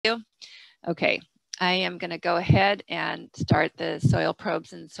Okay, I am going to go ahead and start the soil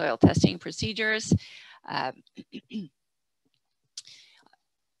probes and soil testing procedures.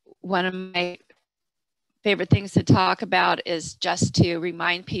 One of my favorite things to talk about is just to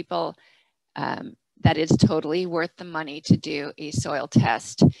remind people that it's totally worth the money to do a soil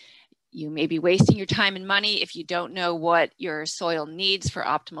test. You may be wasting your time and money if you don't know what your soil needs for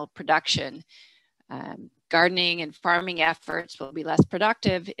optimal production. Gardening and farming efforts will be less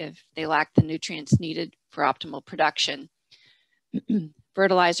productive if they lack the nutrients needed for optimal production.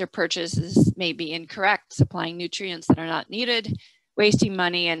 Fertilizer purchases may be incorrect, supplying nutrients that are not needed, wasting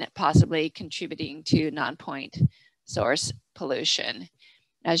money, and possibly contributing to non-point source pollution.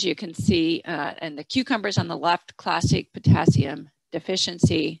 As you can see, and the cucumbers on the left, classic potassium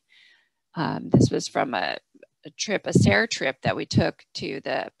deficiency. This was from a SARE trip that we took to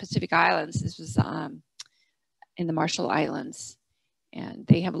the Pacific Islands. This was in the Marshall Islands, and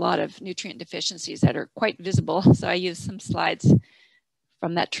they have a lot of nutrient deficiencies that are quite visible. So I used some slides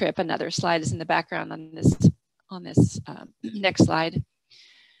from that trip. Another slide is in the background on this next slide.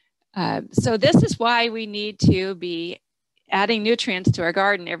 So this is why we need to be adding nutrients to our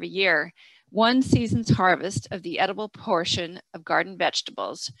garden every year. One season's harvest of the edible portion of garden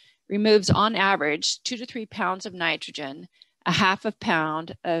vegetables removes on average 2 to 3 pounds of nitrogen, a half a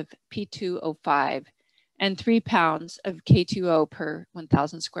pound of P2O5, and 3 pounds of K2O per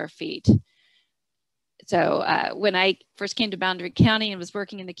 1,000 square feet. So when I first came to Boundary County and was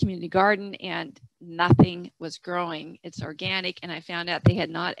working in the community garden and nothing was growing, it's organic, and I found out they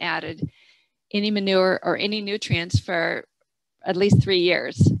had not added any manure or any nutrients for at least 3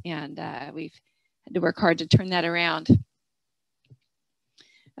 years. And we've had to work hard to turn that around.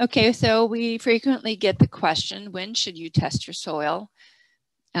 Okay, so we frequently get the question, when should you test your soil?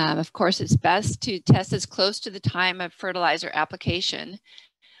 Of course, it's best to test as close to the time of fertilizer application.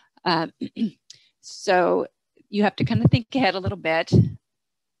 So you have to kind of think ahead a little bit,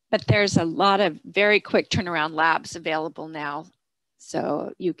 but there's a lot of very quick turnaround labs available now.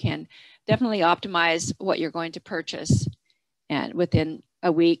 So you can definitely optimize what you're going to purchase and within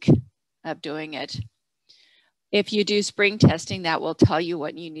a week of doing it. If you do spring testing, that will tell you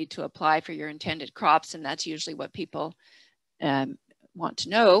what you need to apply for your intended crops, and that's usually what people want to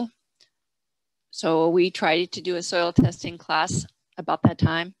know. So we tried to do a soil testing class about that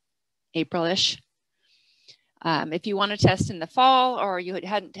time, April-ish. If you want to test in the fall or you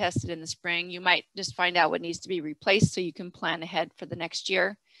hadn't tested in the spring, you might just find out what needs to be replaced so you can plan ahead for the next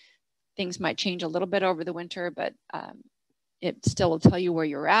year. Things might change a little bit over the winter, but it still will tell you where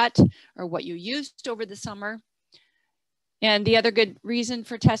you're at or what you used over the summer. And the other good reason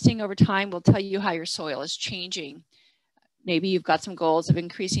for testing over time will tell you how your soil is changing. Maybe you've got some goals of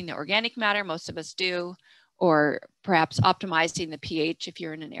increasing the organic matter, most of us do, or perhaps optimizing the pH if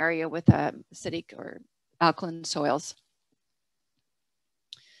you're in an area with acidic or alkaline soils.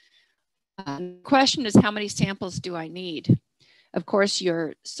 The question is, how many samples do I need? Of course,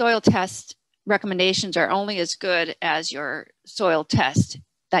 your soil test recommendations are only as good as your soil test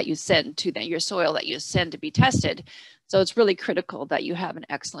that you send to your soil that you send to be tested. So it's really critical that you have an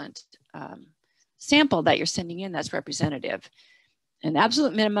excellent sample that you're sending in that's representative. An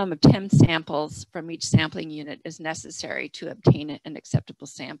absolute minimum of 10 samples from each sampling unit is necessary to obtain an acceptable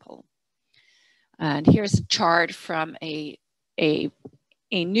sample. And here's a chart from a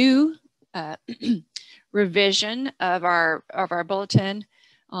new revision of our bulletin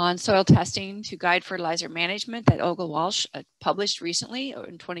on soil testing to guide fertilizer management that Olga Walsh published recently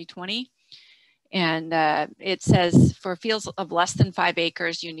in 2020. And it says for fields of less than 5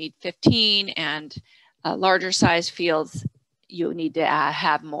 acres, you need 15, and larger size fields, you need to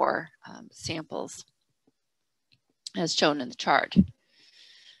have more samples as shown in the chart.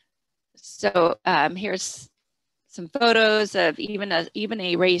 So here's some photos of even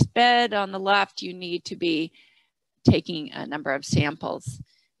a raised bed on the left. You need to be taking a number of samples.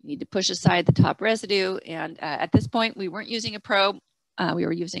 You need to push aside the top residue. And at this point, we weren't using a probe. We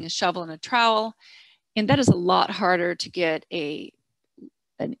were using a shovel and a trowel. And that is a lot harder to get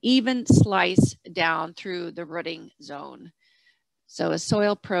an even slice down through the rooting zone. So a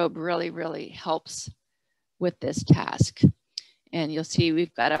soil probe really, really helps with this task. And you'll see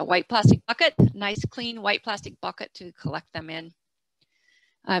we've got a white plastic bucket, nice clean white plastic bucket to collect them in.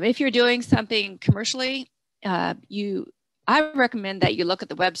 If you're doing something commercially, I recommend that you look at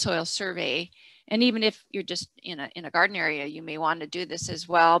the Web Soil Survey. And even if you're just in a garden area, you may want to do this as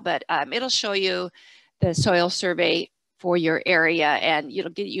well, but it'll show you the soil survey for your area, and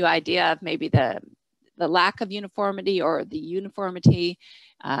it'll give you an idea of maybe the lack of uniformity or the uniformity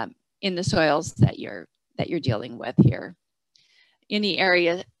in the soils that you're dealing with here. any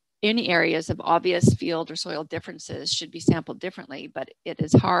areas of obvious field or soil differences should be sampled differently, but it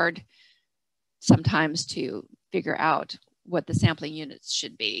is hard sometimes to figure out what the sampling units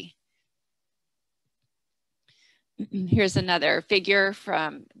should be. Here's another figure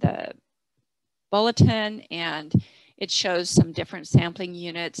from the bulletin, and it shows some different sampling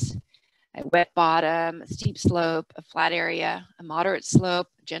units: a wet bottom, a steep slope, a flat area, a moderate slope,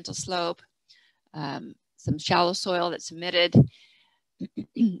 a gentle slope, some shallow soil that's emitted.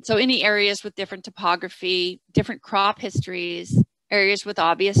 So any areas with different topography, different crop histories, areas with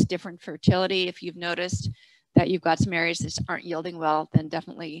obvious different fertility. If you've noticed that you've got some areas that aren't yielding well, then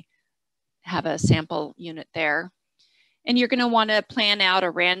definitely have a sample unit there. And you're going to want to plan out a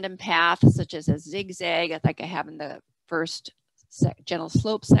random path, such as a zigzag, like I have in the first gentle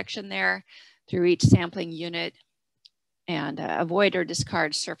slope section there, through each sampling unit, and avoid or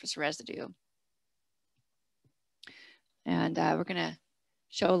discard surface residue. And we're going to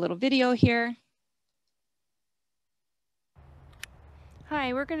show a little video here.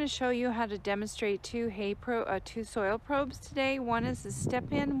 Hi, we're going to show you how to demonstrate two soil probes today. One is the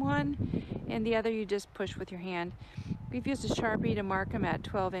step-in one, and the other you just push with your hand. We've used a Sharpie to mark them at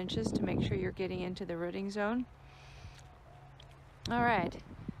 12 inches to make sure you're getting into the rooting zone. All right,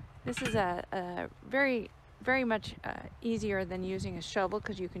 this is a very much easier than using a shovel,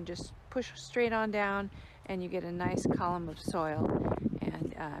 because you can just push straight on down and you get a nice column of soil,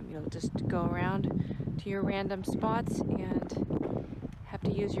 and you'll just go around to your random spots and have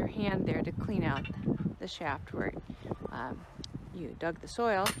to use your hand there to clean out the shaft where you dug the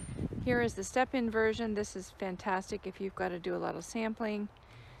soil. Here is the step-in version. This is fantastic if you've got to do a lot of sampling.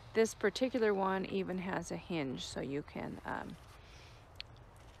 This particular one even has a hinge, so you can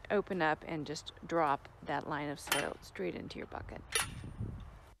open up and just drop that line of soil straight into your bucket.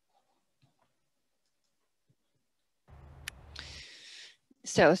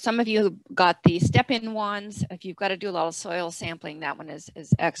 So some of you got the step-in ones. If you've got to do a lot of soil sampling, that one is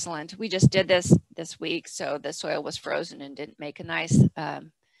excellent. We just did this week, so the soil was frozen and didn't make a nice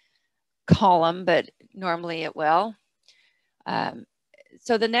column, but normally it will.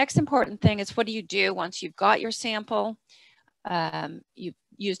 So the next important thing is, what do you do once you've got your sample? You've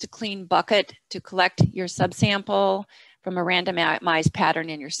used a clean bucket to collect your subsample from a randomized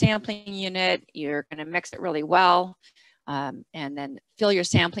pattern in your sampling unit. You're going to mix it really well. And then fill your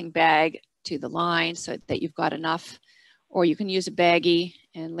sampling bag to the line so that you've got enough, or you can use a baggie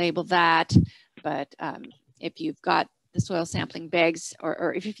and label that. But if you've got the soil sampling bags,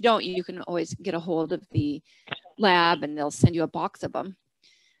 or if you don't, you can always get a hold of the lab and they'll send you a box of them.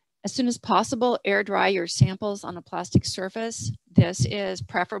 As soon as possible, air dry your samples on a plastic surface. This is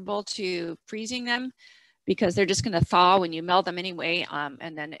preferable to freezing them, because they're just going to thaw when you melt them anyway,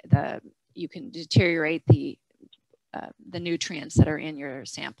 and then you can deteriorate the nutrients that are in your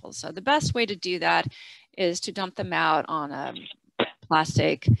samples. So the best way to do that is to dump them out on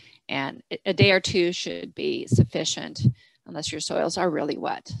plastic, and a day or two should be sufficient unless your soils are really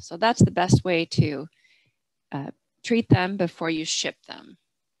wet. So that's the best way to treat them before you ship them.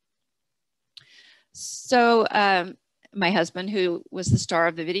 So my husband, who was the star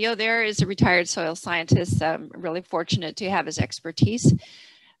of the video there, is a retired soil scientist. I'm really fortunate to have his expertise.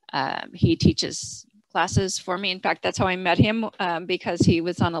 He teaches classes for me. In fact, that's how I met him, because he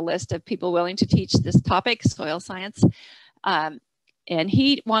was on a list of people willing to teach this topic, soil science. And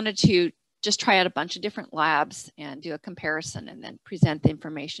he wanted to just try out a bunch of different labs and do a comparison and then present the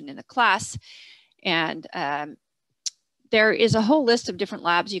information in a class. And there is a whole list of different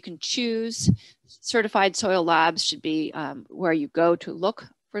labs you can choose. Certified soil labs should be where you go to look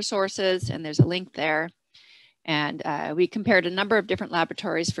for sources, and there's a link there. And we compared a number of different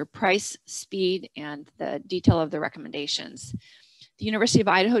laboratories for price, speed, and the detail of the recommendations. The University of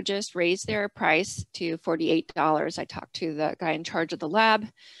Idaho just raised their price to $48. I talked to the guy in charge of the lab.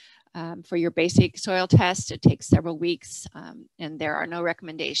 For your basic soil test, it takes several weeks, and there are no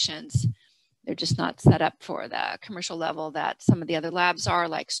recommendations. They're just not set up for the commercial level that some of the other labs are,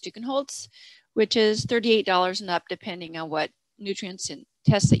 like Stukenholtz, which is $38 and up, depending on what nutrients and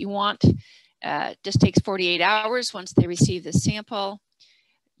tests that you want. Just takes 48 hours once they receive the sample.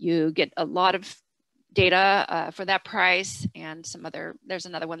 You get a lot of data for that price, and there's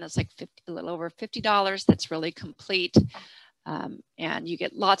another one that's like a little over $50 that's really complete. And you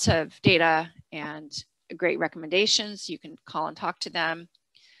get lots of data and great recommendations. You can call and talk to them.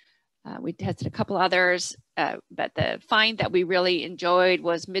 We tested a couple others, but the find that we really enjoyed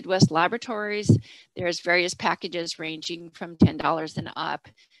was Midwest Laboratories. There's various packages ranging from $10 and up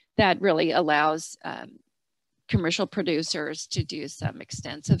that really allows commercial producers to do some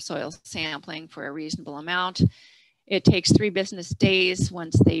extensive soil sampling for a reasonable amount. It takes 3 business days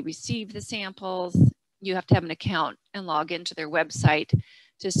once they receive the samples. You have to have an account and log into their website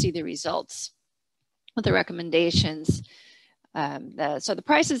to see the results with the recommendations. So the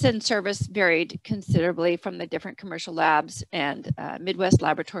prices and service varied considerably from the different commercial labs, and Midwest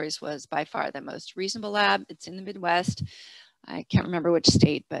Laboratories was by far the most reasonable lab. It's in the Midwest. I can't remember which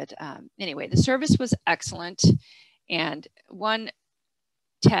state, but anyway, the service was excellent. And one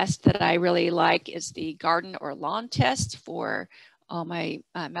test that I really like is the garden or lawn test for all my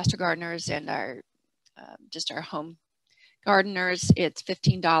master gardeners and our just our home gardeners. It's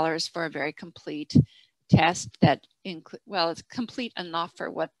 $15 for a very complete test that it's complete enough for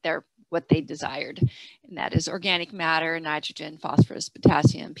what they desired, and that is organic matter, nitrogen, phosphorus,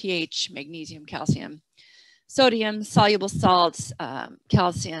 potassium, pH, magnesium, calcium, sodium, soluble salts,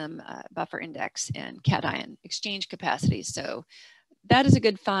 calcium, buffer index, and cation exchange capacity. So that is a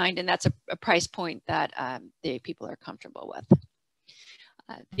good find, and that's a price point that the people are comfortable with.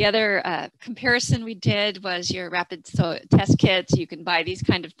 The other comparison we did was your rapid test kits. You can buy these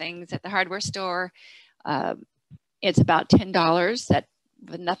kind of things at the hardware store. It's about $10 that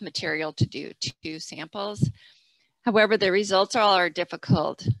with enough material to do 2 samples. However, the results are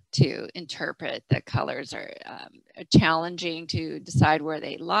difficult to interpret. The colors are challenging to decide where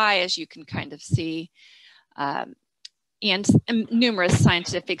they lie, as you can kind of see. And numerous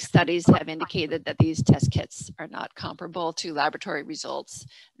scientific studies have indicated that these test kits are not comparable to laboratory results,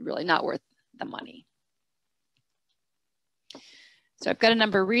 really not worth the money. So I've got a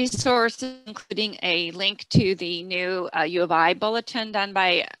number of resources, including a link to the new U of I bulletin done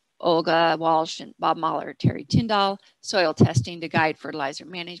by Olga Walsh and Bob Mahler, Terry Tyndall, Soil Testing to Guide Fertilizer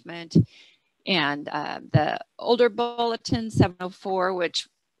Management, and the older bulletin 704, which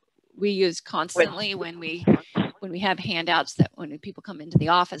we use constantly when we have handouts that when people come into the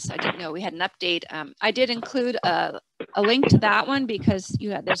office. I didn't know we had an update. I did include a link to that one because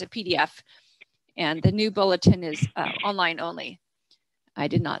there's a PDF, and the new bulletin is online only. I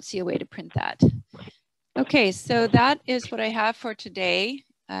did not see a way to print that. Okay, so that is what I have for today.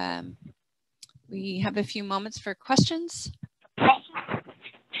 We have a few moments for questions.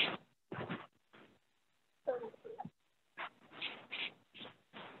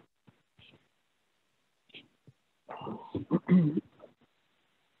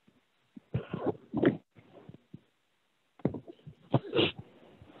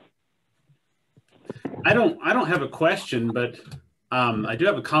 I don't have a question, but I do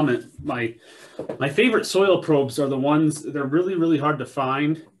have a comment. My favorite soil probes are the ones, they're really, really hard to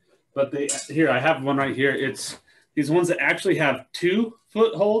find, but here, I have one right here. It's these ones that actually have 2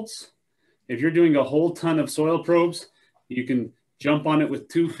 footholds. If you're doing a whole ton of soil probes, you can jump on it with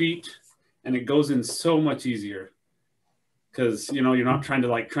 2 feet and it goes in so much easier because, you know, you're not trying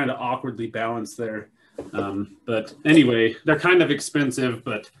to awkwardly balance there. But anyway, they're kind of expensive,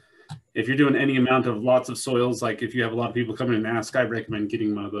 but if you're doing any amount of lots of soils, like if you have a lot of people coming in and ask, I recommend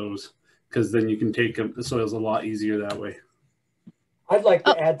getting one of those because then you can take the soils a lot easier that way. I'd like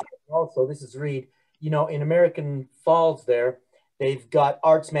to add also, this is Reed, you know, in American Falls there, they've got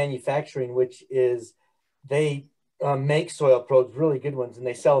Arts Manufacturing, which is, they make soil probes, really good ones, and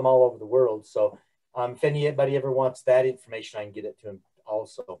they sell them all over the world. So if anybody ever wants that information, I can get it to them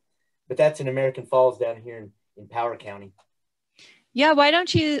also. But that's in American Falls down here in Power County. Yeah, why don't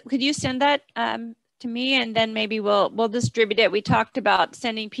could you send that to me, and then maybe we'll distribute it. We talked about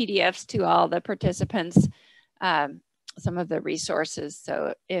sending PDFs to all the participants, some of the resources.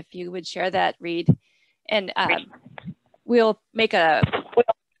 So if you would share that, Reed, and we're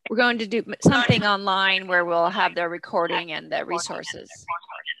going to do something online where we'll have the recording and the resources.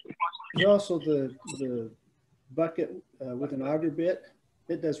 There's also the bucket with an auger bit.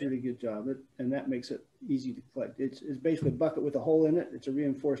 It does a really good job, and that makes it easy to collect. It's basically a bucket with a hole in it. It's a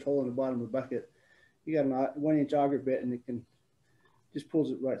reinforced hole in the bottom of the bucket. You got a 1-inch auger bit, and it can just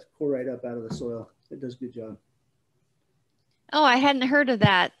pulls it pour right up out of the soil. It does a good job. Oh, I hadn't heard of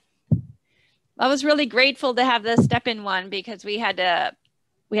that. I was really grateful to have the step-in one because we had to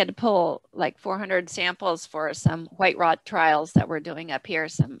pull like 400 samples for some white rot trials that we're doing up here,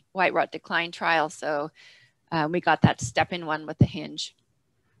 some white rot decline trials. So we got that step-in one with the hinge.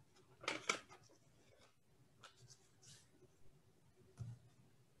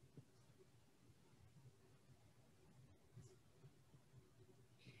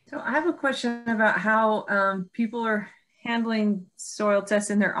 So I have a question about how people are handling soil tests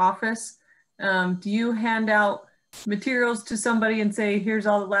in their office. Do you hand out materials to somebody and say, here's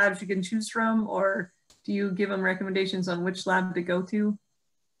all the labs you can choose from, or do you give them recommendations on which lab to go to?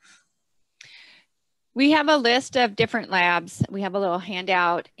 We have a list of different labs. We have a little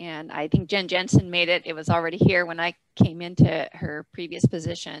handout, and I think Jen Jensen made it. It was already here when I came into her previous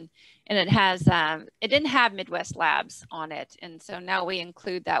position, and it has, it didn't have Midwest Labs on it. And so now we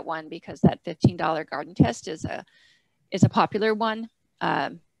include that one because that $15 garden test is a popular one.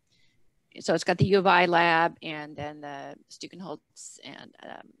 So it's got the U of I lab and then the Stukenholz, and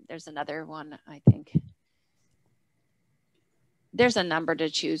there's another one, I think. There's a number to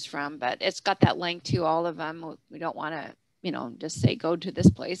choose from, but it's got that link to all of them. We don't want to, you know, just say go to this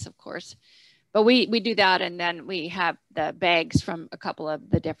place, of course. But we do that, and then we have the bags from a couple of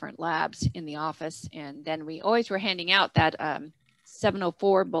the different labs in the office. And then we always were handing out that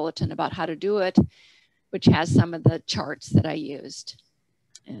 704 bulletin about how to do it, which has some of the charts that I used.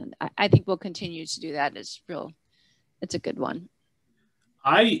 And I think we'll continue to do that. It's a good one.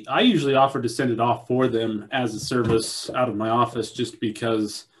 I usually offer to send it off for them as a service out of my office, just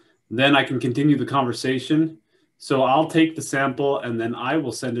because then I can continue the conversation. So I'll take the sample and then I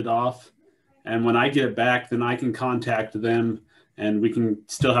will send it off. And when I get it back, then I can contact them and we can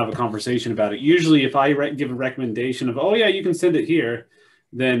still have a conversation about it. Usually if I give a recommendation of, oh yeah, you can send it here,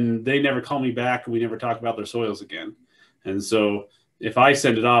 then they never call me back and we never talk about their soils again. And so if I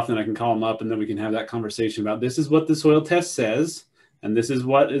send it off, then I can call them up and then we can have that conversation about, this is what the soil test says, and this is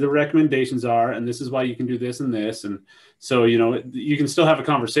what the recommendations are, and this is why you can do this and this. And so, you know, you can still have a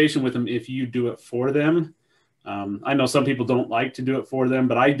conversation with them if you do it for them. I know some people don't like to do it for them,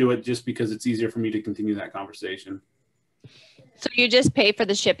 but I do it just because it's easier for me to continue that conversation. So you just pay for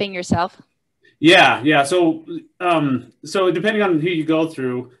the shipping yourself? Yeah. So depending on who you go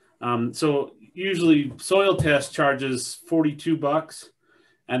through, so usually soil test charges $42,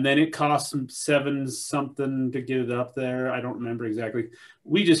 and then it costs them $7 something to get it up there. I don't remember exactly.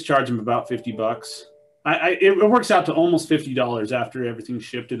 We just charge them about $50. It works out to almost $50 after everything's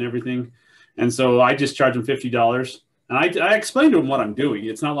shipped and everything. And so I just charge them $50, and I explain to them what I'm doing.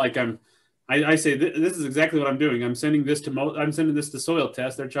 It's not like I say this is exactly what I'm doing. I'm sending this to soil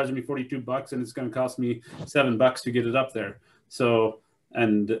test. They're charging me $42, and it's going to cost me $7 to get it up there. So,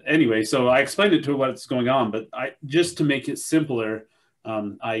 and anyway, so I explained it to what's going on, but just to make it simpler,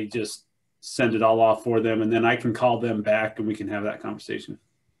 I just send it all off for them, and then I can call them back and we can have that conversation.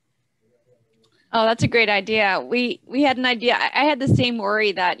 Oh, that's a great idea. We had an idea. I had the same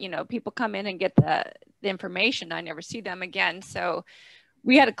worry that, you know, people come in and get the information. I never see them again. So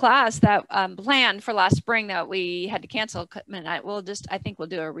we had a class that planned for last spring that we had to cancel. And I think we'll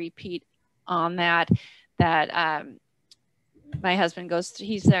do a repeat on that. My husband goes through,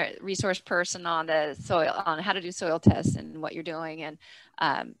 he's the resource person on the soil, on how to do soil tests and what you're doing. And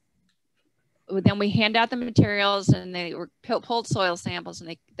then we hand out the materials, and they were pulled soil samples,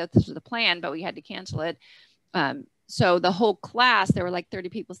 and this was the plan, but we had to cancel it. So the whole class, there were like 30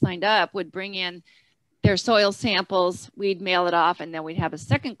 people signed up, would bring in their soil samples, we'd mail it off, and then we'd have a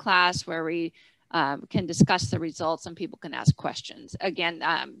second class where we can discuss the results and people can ask questions. Again,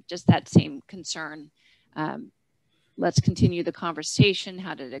 just that same concern. Let's continue the conversation.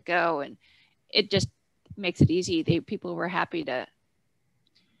 How did it go? And it just makes it easy. People were happy to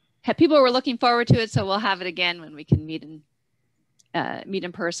have, people were looking forward to it. So we'll have it again when we can meet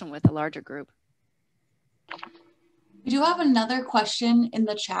in person with a larger group. We do have another question in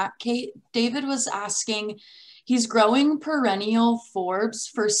the chat, Kate. David was asking, he's growing perennial forbs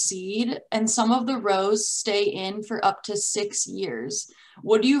for seed, and some of the rows stay in for up to 6 years.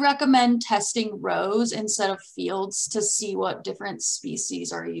 Would you recommend testing rows instead of fields to see what different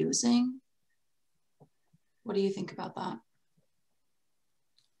species are using? What do you think about that?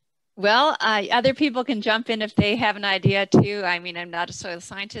 Well, other people can jump in if they have an idea too. I mean, I'm not a soil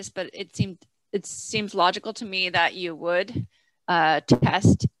scientist, but it seems logical to me that you would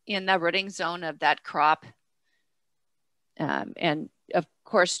test in the rooting zone of that crop. And of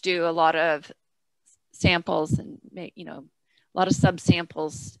course, do a lot of samples and make, you know, a lot of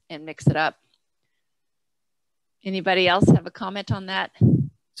subsamples and mix it up. Anybody else have a comment on that?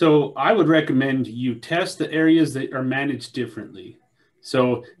 So I would recommend you test the areas that are managed differently.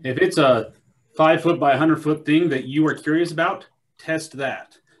 So if it's a 5 foot by 100 foot thing that you are curious about, test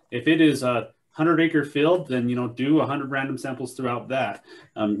that. If it is a 100-acre field, then, you know, do 100 random samples throughout that.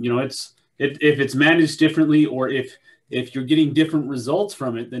 You know, if it's managed differently, or if you're getting different results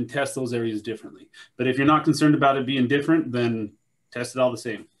from it, then test those areas differently. But if you're not concerned about it being different, then test it all the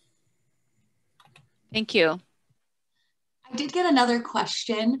same. Thank you. I did get another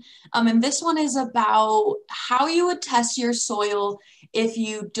question, and this one is about how you would test your soil if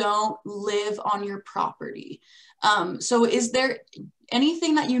you don't live on your property. So is there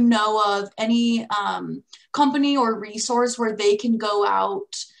anything that you know of, any company or resource where they can go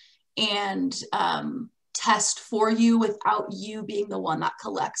out and test for you without you being the one that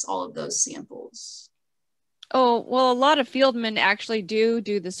collects all of those samples? Oh, well, a lot of fieldmen actually do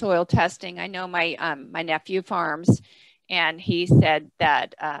the soil testing. I know my my nephew farms, and he said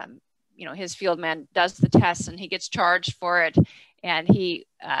that you know, his fieldman does the tests and he gets charged for it, and he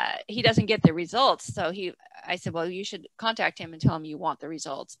doesn't get the results. So I said, well, you should contact him and tell him you want the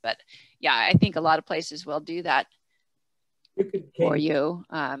results. But yeah, I think a lot of places will do that for you.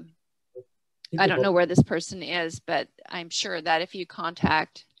 I don't know where this person is, but I'm sure that if you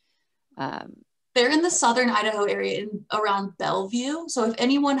contact, they're in the southern Idaho area around Bellevue. So if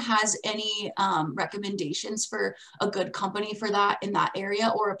anyone has any recommendations for a good company for that in that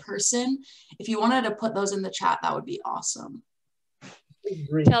area, or a person, if you wanted to put those in the chat, that would be awesome.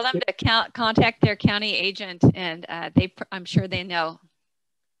 Tell them to contact their county agent, and I'm sure they know.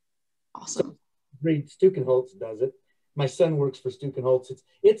 Awesome. Reed Stukenholtz does it. My son works for Stukenholtz.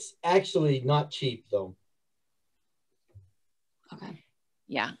 It's actually not cheap though. Okay.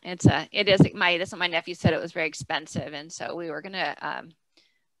 Yeah, it is. My nephew said it was very expensive, and so we were gonna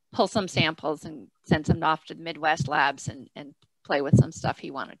pull some samples and send some off to the Midwest labs and play with some stuff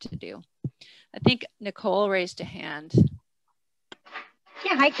he wanted to do. I think Nicole raised a hand.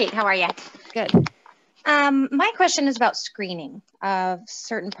 Yeah, hi Kate, how are you? Good. My question is about screening of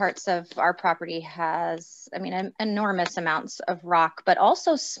certain parts of our property has, I mean, enormous amounts of rock, but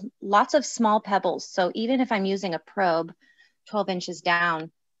also lots of small pebbles. So even if I'm using a probe 12 inches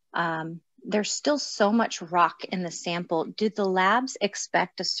down, there's still so much rock in the sample. Do the labs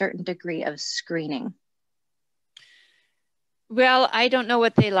expect a certain degree of screening? Well, I don't know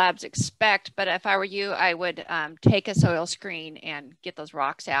what the labs expect, but if I were you, I would take a soil screen and get those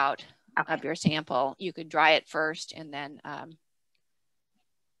rocks out of your sample. You could dry it first, and then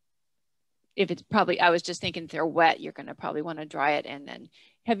if it's I was just thinking if they're wet, you're going to probably want to dry it. And then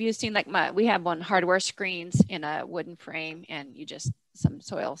have you seen, like, we have one hardware screens in a wooden frame, and you just some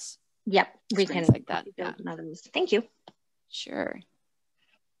soils. Yep, we can like that. Yeah. Thank you. Sure.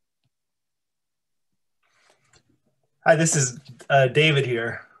 Hi, this is David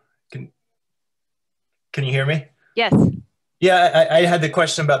here. Can you hear me? Yes. Yeah, I had the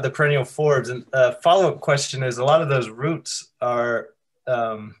question about the perennial forbs, and a follow-up question is a lot of those roots are,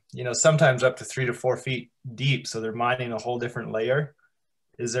 you know, sometimes up to 3 to 4 feet deep, so they're mining a whole different layer.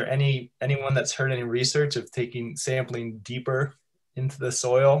 Is there anyone that's heard any research of sampling deeper into the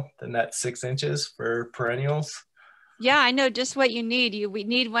soil than that 6 inches for perennials? Yeah, I know just what you need. We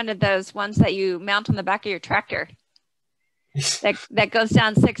need one of those ones that you mount on the back of your tractor. that goes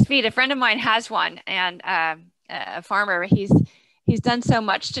down 6 feet. A friend of mine has one, and a farmer. He's done so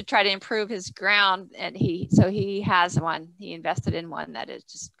much to try to improve his ground, and he has one. He invested in one that it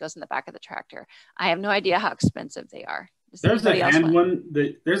just goes in the back of the tractor. I have no idea how expensive they are. There's a hand one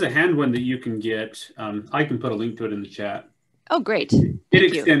that you can get. I can put a link to it in the chat. Oh, great! It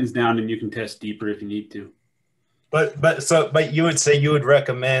extends down, and you can test deeper if you need to. But you would say you would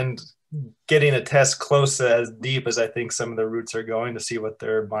recommend getting a test close to as deep as I think some of the roots are going to see what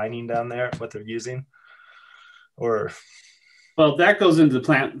they're mining down there, what they're using, or. Well, that goes into the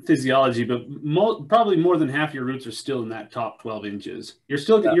plant physiology, but probably more than half your roots are still in that top 12 inches. You're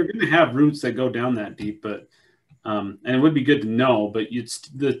going to have roots that go down that deep, but and it would be good to know. But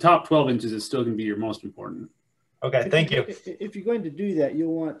the top 12 inches is still going to be your most important. Okay, thank you. If you're going to do that,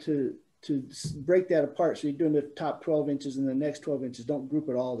 you'll want to break that apart. So you're doing the top 12 inches and the next 12 inches. Don't group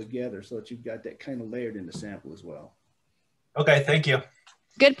it all together so that you've got that kind of layered in the sample as well. Okay, thank you.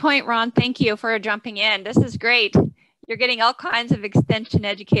 Good point, Ron. Thank you for jumping in. This is great. You're getting all kinds of extension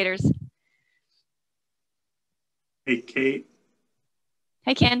educators. Hey, Kate.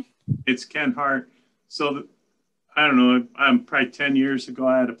 Hey, Ken. It's Ken Hart. So I don't know, probably 10 years ago,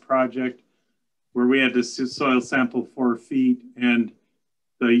 I had a project where we had to soil sample 4 feet, and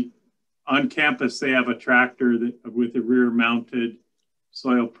on campus, they have a tractor with a rear mounted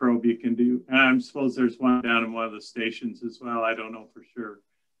soil probe you can do. And I suppose there's one down in one of the stations as well. I don't know for sure.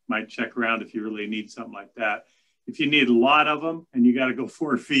 Might check around if you really need something like that. If you need a lot of them and you got to go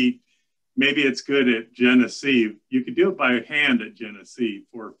 4 feet, maybe it's good at Genesee. You could do it by hand at Genesee,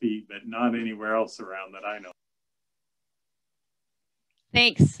 4 feet, but not anywhere else around that I know.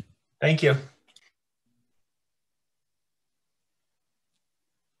 Thanks. Thank you.